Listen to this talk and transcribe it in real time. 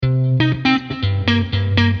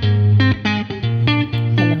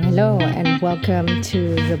welcome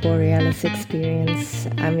to the Borealis Experience.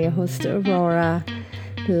 I'm your host Aurora,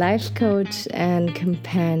 life coach and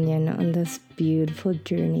companion on this beautiful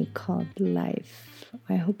journey called life.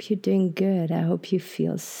 I hope you're doing good. I hope you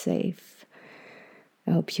feel safe.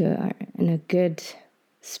 I hope you are in a good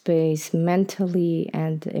space mentally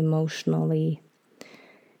and emotionally.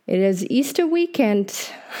 It is Easter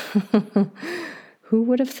weekend. Who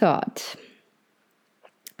would have thought?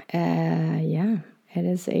 It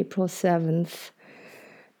is April 7th,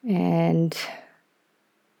 and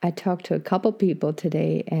I talked to a couple people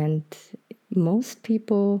today, and most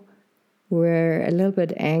people were a little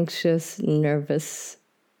bit anxious, nervous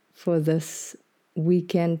for this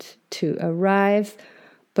weekend to arrive,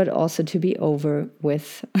 but also to be over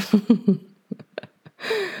with.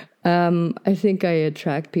 I think I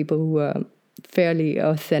attract people who are fairly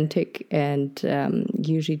authentic and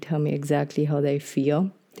usually tell me exactly how they feel.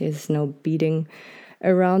 There's no beating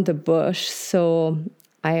around the bush, so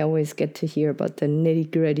I always get to hear about the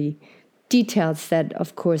nitty-gritty details that,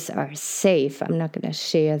 of course, are safe. I'm not going to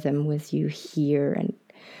share them with you here and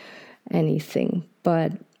anything,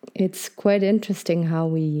 but it's quite interesting how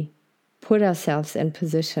we put ourselves in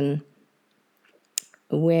position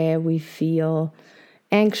where we feel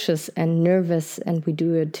anxious and nervous, and we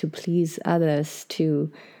do it to please others,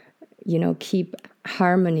 to, keep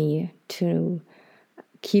harmony, to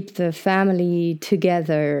keep the family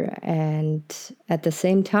together. And at the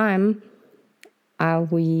same time, are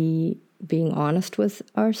we being honest with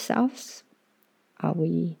ourselves? Are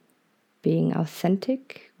we being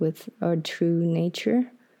authentic with our true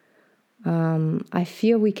nature? I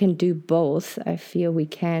feel we can do both. I feel we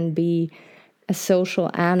can be a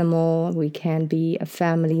social animal, we can be a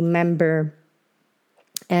family member,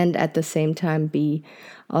 and at the same time be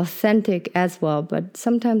authentic as well. But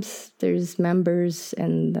sometimes there's members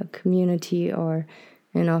in the community or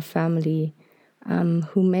in our family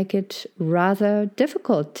who make it rather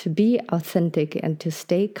difficult to be authentic and to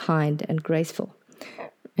stay kind and graceful.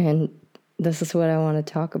 And this is what I want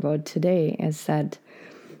to talk about today, is that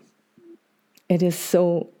it is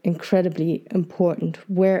so incredibly important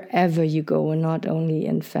wherever you go, and not only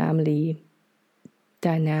in family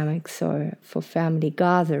dynamics or for family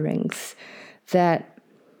gatherings, that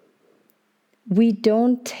we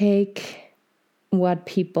don't take what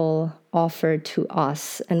people offer to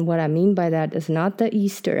us. And what I mean by that is not the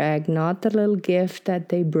Easter egg, not the little gift that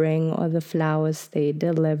they bring or the flowers they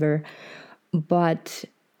deliver, but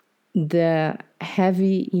the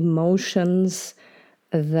heavy emotions,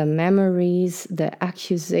 the memories, the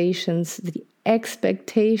accusations, the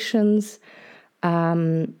expectations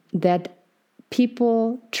that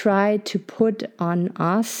people try to put on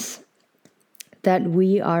us, that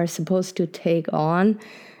we are supposed to take on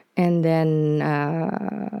and then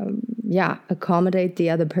accommodate the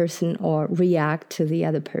other person or react to the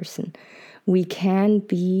other person. We can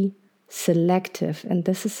be selective, and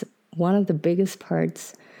this is one of the biggest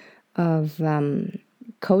parts of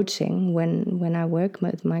coaching when I work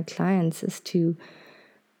with my clients, is to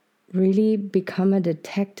really become a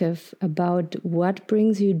detective about what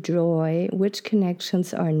brings you joy, which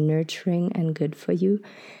connections are nurturing and good for you,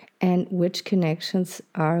 and which connections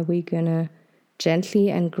are we going to gently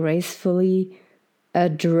and gracefully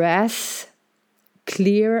address,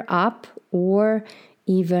 clear up, or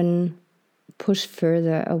even push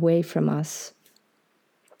further away from us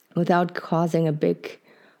without causing a big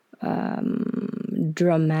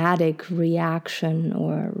dramatic reaction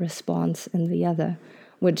or response in the other,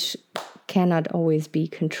 which cannot always be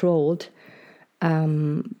controlled,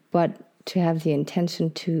 but to have the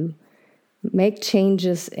intention to make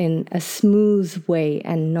changes in a smooth way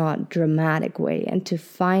and not dramatic way, and to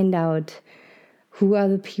find out who are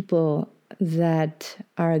the people that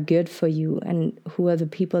are good for you and who are the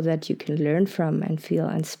people that you can learn from and feel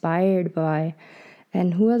inspired by,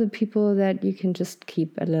 and who are the people that you can just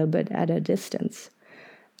keep a little bit at a distance.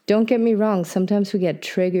 Don't get me wrong, sometimes we get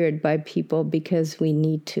triggered by people because we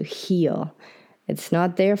need to heal. It's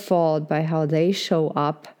not their fault by how they show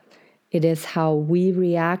up. It is how we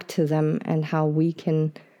react to them and how we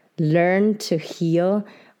can learn to heal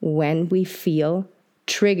when we feel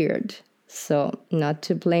triggered. So not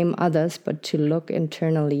to blame others, but to look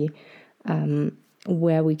internally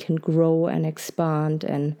where we can grow and expand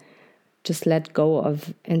and just let go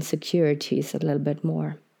of insecurities a little bit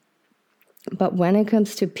more. But when it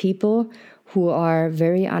comes to people who are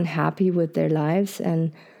very unhappy with their lives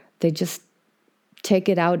and they just take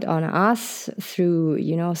it out on us through,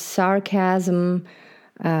 sarcasm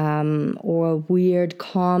or weird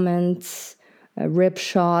comments, rip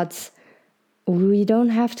shots, we don't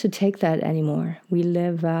have to take that anymore. We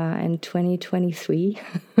live in 2023,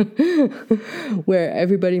 where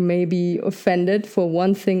everybody may be offended for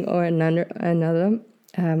one thing or another.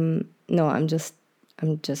 No, I'm just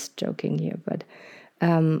joking here, but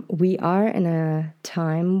we are in a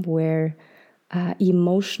time where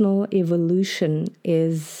emotional evolution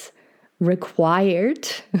is required.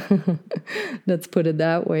 Let's put it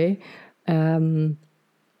that way. And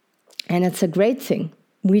it's a great thing.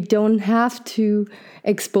 We don't have to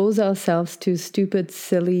expose ourselves to stupid,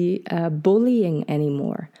 silly bullying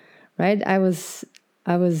anymore, right? I was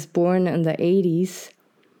born in the 80s,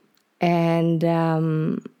 and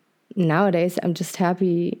nowadays I'm just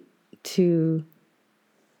happy to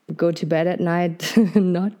go to bed at night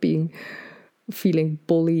not feeling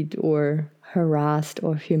bullied or harassed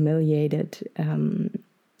or humiliated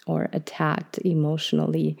or attacked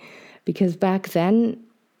emotionally, because back then,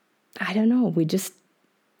 I don't know, we just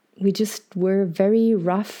were very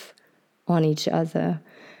rough on each other.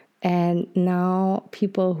 And now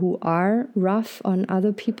people who are rough on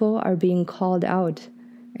other people are being called out.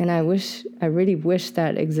 And I really wish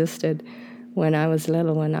that existed when I was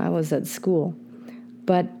little, when I was at school.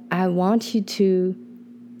 But I want you to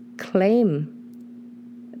claim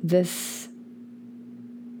this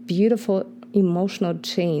beautiful emotional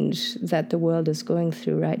change that the world is going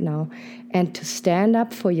through right now, and to stand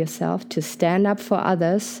up for yourself, to stand up for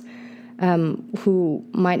others who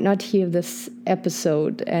might not hear this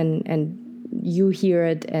episode, and you hear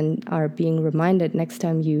it and are being reminded next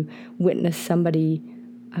time you witness somebody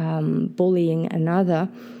bullying another,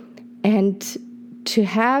 and to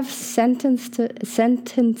have sentences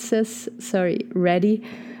ready,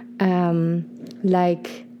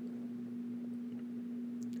 like,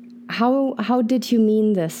 how did you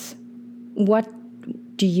mean this? What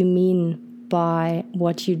do you mean by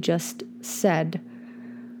what you just said?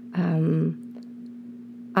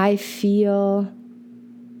 I feel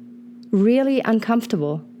really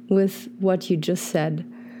uncomfortable with what you just said.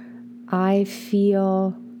 I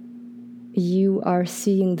feel you are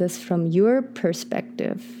seeing this from your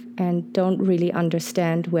perspective and don't really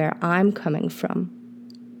understand where I'm coming from.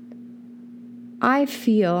 I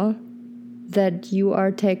feel that you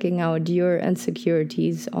are taking out your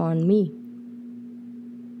insecurities on me.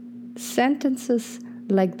 Sentences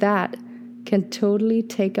like that can totally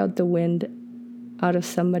take out the wind out of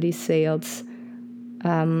somebody's sails.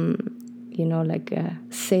 Like a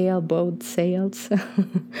sailboat sails.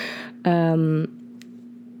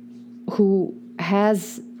 Who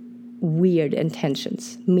has weird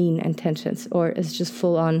intentions, mean intentions, or is just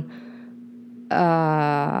full on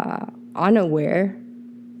unaware,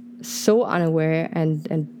 so unaware,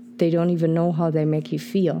 and they don't even know how they make you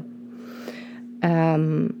feel.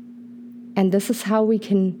 And this is how we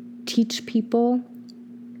can teach people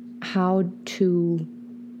how to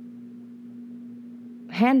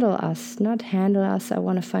handle us. Not handle us, I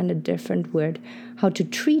want to find a different word. How to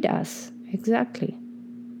treat us, exactly.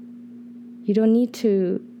 You don't need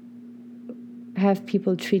to have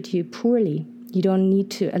people treat you poorly. You don't need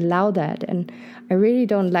to allow that. And I really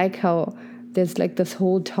don't like how there's like this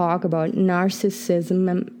whole talk about narcissism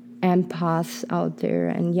and empaths out there.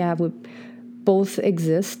 And yeah, we both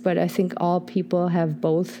exist, but I think all people have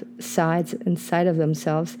both sides inside of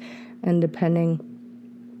themselves. And depending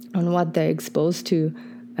on what they're exposed to,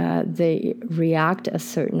 they react a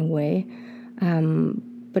certain way.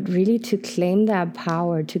 But really to claim that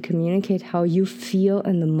power, to communicate how you feel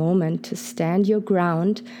in the moment, to stand your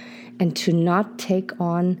ground, and to not take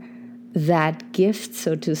on that gift,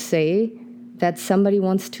 so to say, that somebody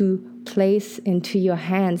wants to place into your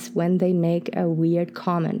hands when they make a weird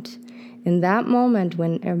comment. In that moment,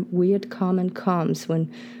 when a weird comment comes, when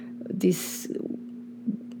these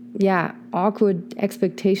awkward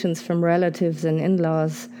expectations from relatives and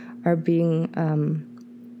in-laws are being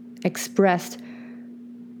expressed,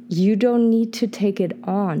 you don't need to take it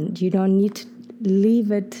on. You don't need to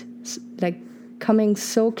leave it like coming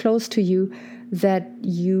so close to you that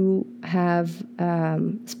you have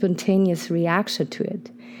spontaneous reaction to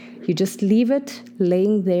it. You just leave it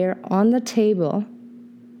laying there on the table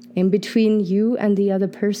in between you and the other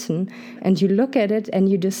person, and you look at it and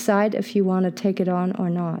you decide if you want to take it on or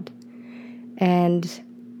not. And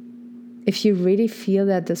if you really feel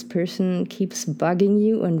that this person keeps bugging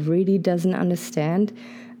you and really doesn't understand,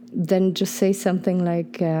 then just say something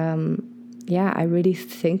like, I really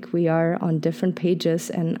think we are on different pages,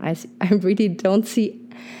 and I really don't see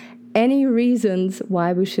any reasons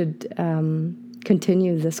why we should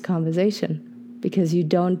continue this conversation, because you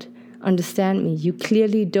don't understand me. You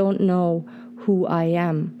clearly don't know who I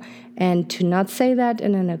am. And to not say that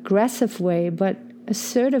in an aggressive way, but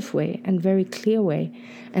assertive way and very clear way.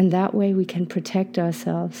 And that way we can protect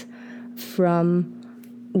ourselves from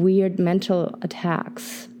weird mental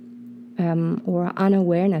attacks or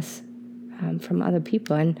unawareness from other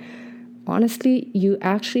people. And honestly, you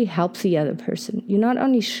actually help the other person. You not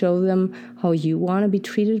only show them how you want to be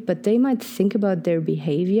treated, but they might think about their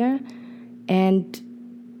behavior and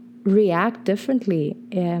react differently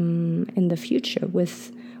in the future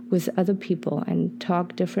with other people, and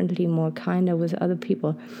talk differently, more kinder with other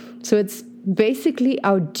people. So it's basically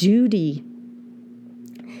our duty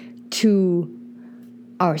to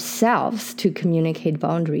ourselves to communicate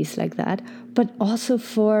boundaries like that, but also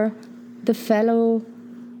for the fellow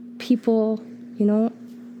people,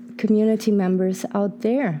 community members out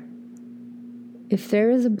there. If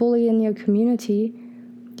there is a bully in your community,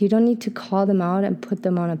 you don't need to call them out and put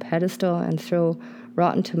them on a pedestal and throw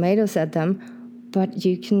rotten tomatoes at them, but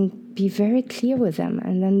you can be very clear with them,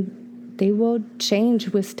 and then they will change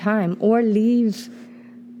with time or leave.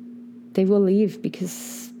 They will leave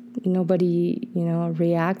because nobody,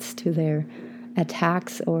 reacts to their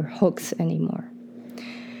attacks or hooks anymore.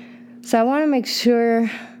 So I want to make sure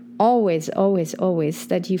always, always, always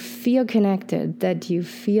that you feel connected, that you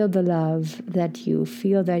feel the love, that you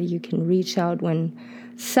feel that you can reach out when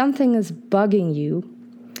something is bugging you.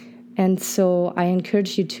 And so I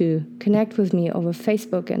encourage you to connect with me over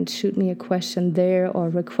Facebook and shoot me a question there, or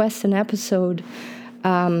request an episode,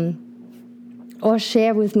 or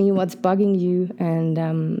share with me what's bugging you, and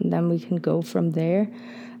then we can go from there.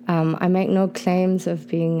 I make no claims of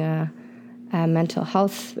being a mental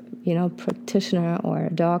health, practitioner or a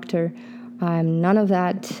doctor. I'm none of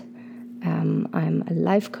that. I'm a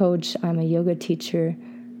life coach. I'm a yoga teacher,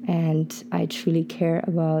 and I truly care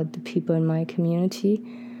about the people in my community.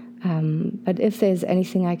 But if there's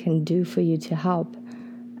anything I can do for you to help,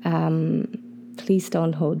 please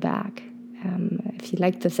don't hold back. If you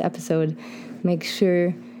like this episode, make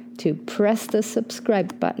sure to press the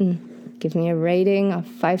subscribe button. Give me a rating of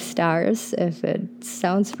 5 stars if it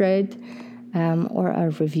sounds right, or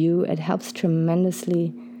a review. It helps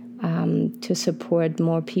tremendously to support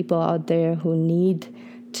more people out there who need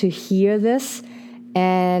to hear this.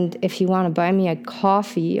 And if you want to buy me a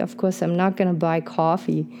coffee, of course, I'm not going to buy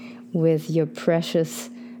coffee with your precious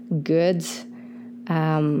goods,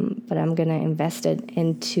 but I'm going to invest it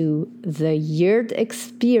into the Yurt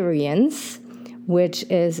Experience, which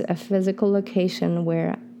is a physical location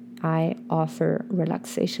where I offer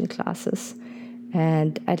relaxation classes.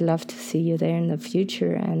 And I'd love to see you there in the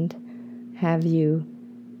future and have you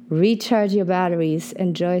recharge your batteries,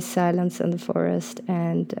 enjoy silence in the forest,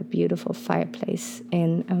 and a beautiful fireplace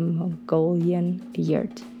in a Mongolian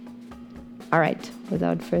yurt. All right,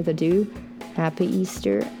 without further ado, happy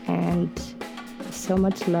Easter and so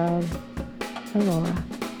much love, Aurora.